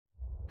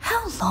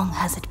How long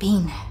has it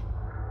been?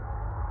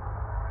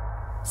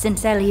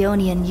 Since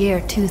Elionian year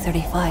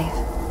 235.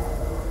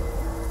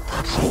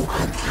 Patrol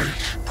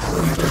complete.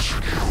 Perimeter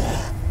secure.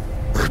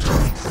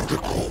 Return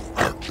protocol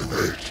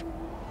activate.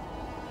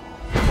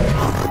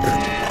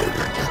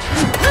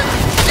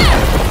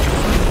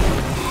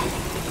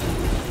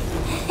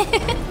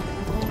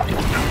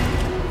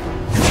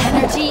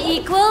 Energy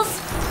equals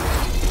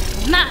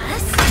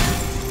mass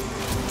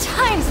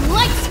times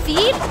light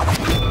speed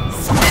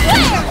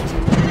squared!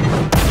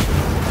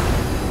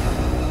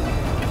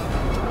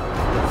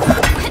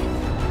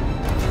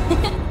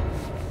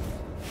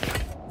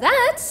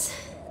 That's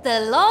the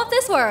law of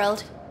this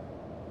world.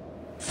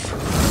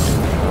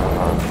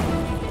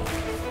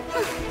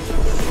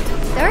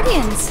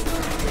 Guardians.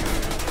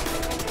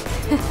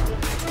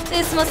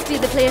 This must be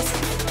the place.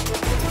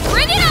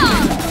 Bring it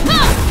on!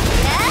 Huh!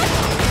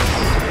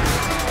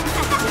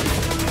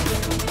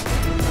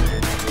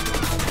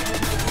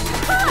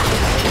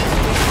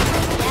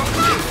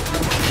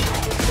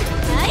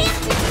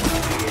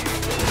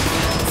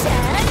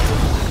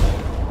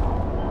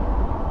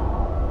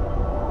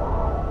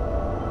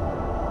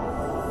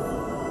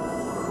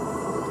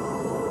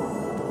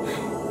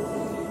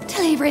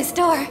 Libre's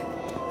door.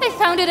 I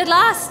found it at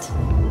last.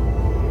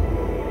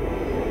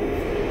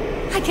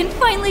 I can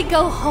finally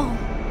go home.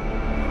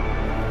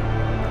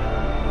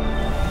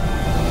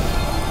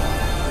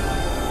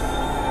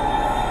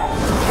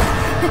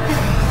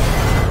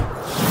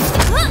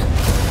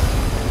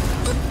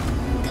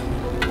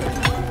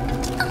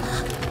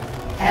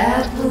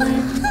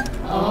 Evelyn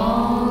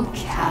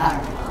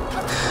O'Carroll.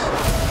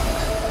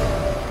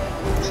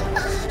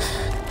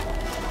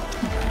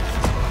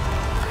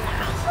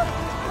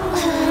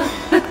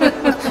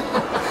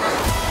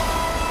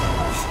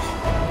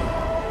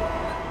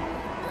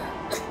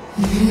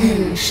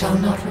 You shall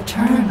not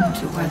return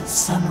to where the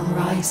sun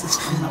rises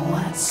from the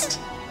west.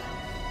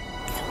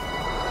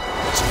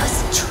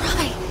 Just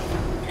try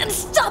and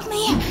stop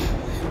me.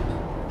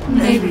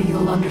 Maybe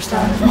you'll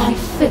understand my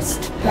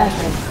fist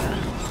better.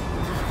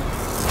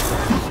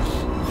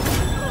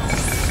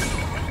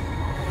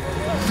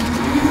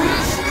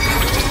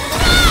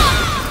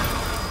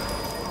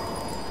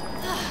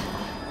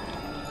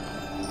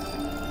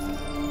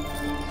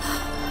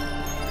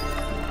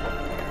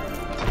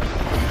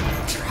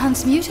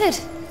 Transmuted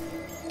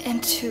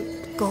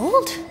into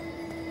gold?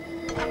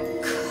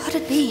 Could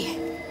it be?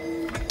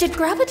 Did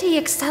gravity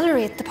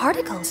accelerate the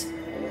particles?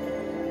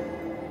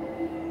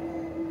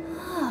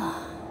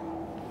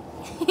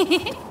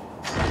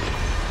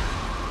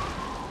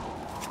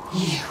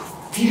 You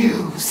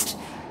fused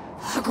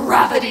a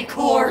gravity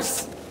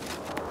course.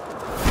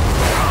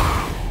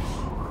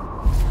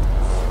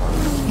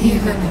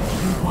 Even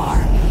if you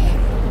are me,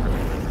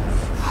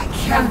 I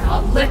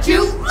cannot let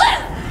you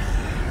live!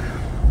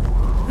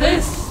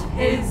 This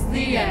is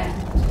the end,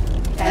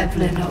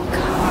 Evelyn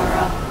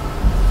O'Carroll.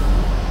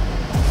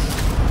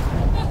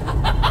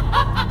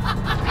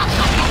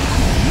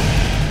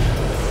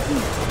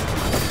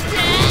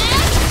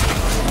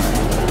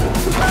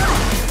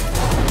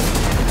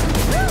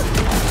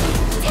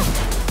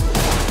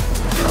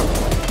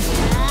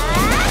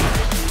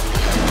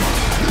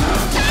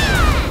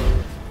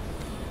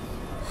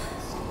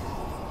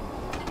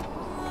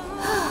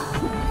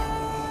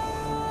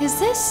 Is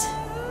this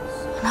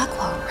an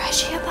Aqua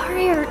Regia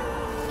barrier?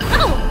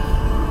 Ow!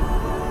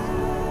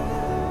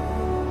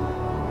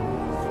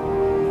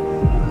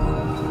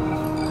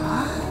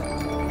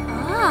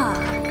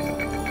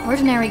 Ah,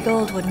 ordinary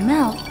gold would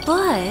melt,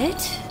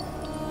 but...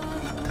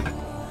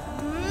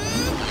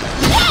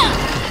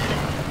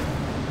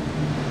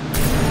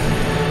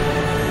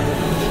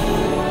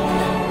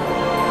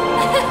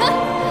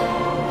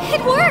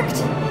 It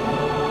worked!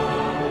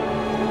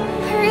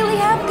 I really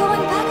am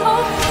going back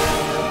home.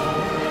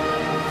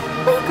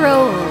 We grow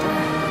older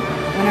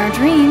when our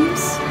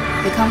dreams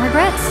become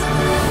regrets.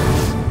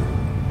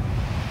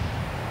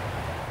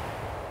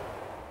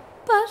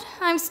 But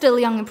I'm still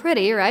young and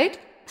pretty, right?